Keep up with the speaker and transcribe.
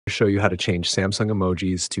show you how to change Samsung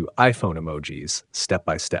emojis to iPhone emojis step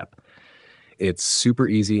by step. It's super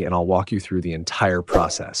easy and I'll walk you through the entire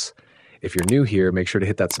process. If you're new here, make sure to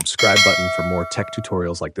hit that subscribe button for more tech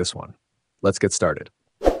tutorials like this one. Let's get started.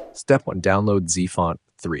 Step 1. Download ZFont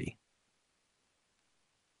 3.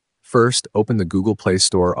 First, open the Google Play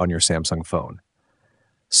Store on your Samsung phone.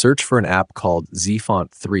 Search for an app called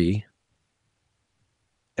ZFont 3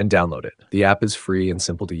 and download it. The app is free and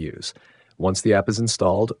simple to use. Once the app is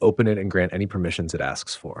installed, open it and grant any permissions it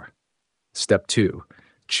asks for. Step 2.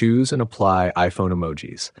 Choose and apply iPhone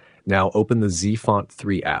emojis. Now open the ZFont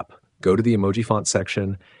 3 app. Go to the emoji font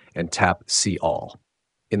section and tap See All.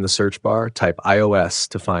 In the search bar, type iOS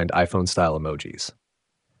to find iPhone-style emojis.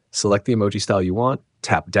 Select the emoji style you want,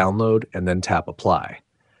 tap Download, and then tap Apply.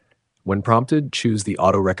 When prompted, choose the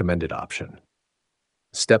Auto-Recommended option.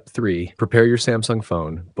 Step 3. Prepare your Samsung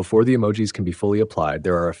phone. Before the emojis can be fully applied,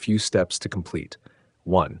 there are a few steps to complete.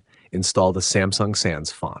 1. Install the Samsung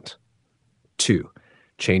Sans font. 2.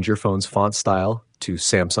 Change your phone's font style to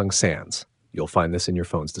Samsung Sans. You'll find this in your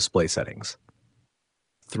phone's display settings.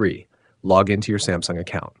 3. Log into your Samsung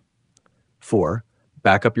account. 4.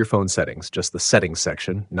 Back up your phone settings, just the settings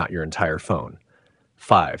section, not your entire phone.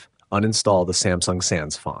 5. Uninstall the Samsung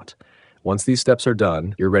Sans font. Once these steps are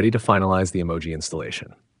done, you're ready to finalize the emoji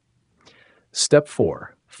installation. Step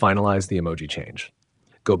 4. Finalize the emoji change.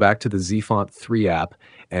 Go back to the ZFont 3 app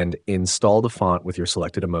and install the font with your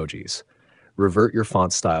selected emojis. Revert your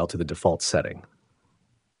font style to the default setting.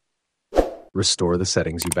 Restore the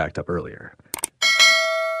settings you backed up earlier.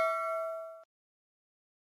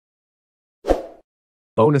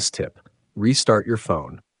 Bonus tip: restart your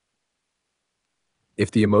phone.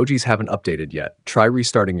 If the emojis haven't updated yet, try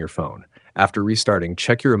restarting your phone. After restarting,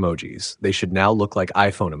 check your emojis. They should now look like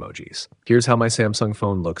iPhone emojis. Here's how my Samsung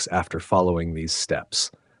phone looks after following these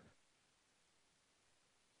steps.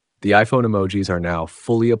 The iPhone emojis are now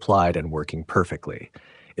fully applied and working perfectly.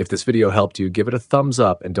 If this video helped you, give it a thumbs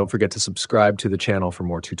up and don't forget to subscribe to the channel for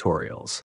more tutorials.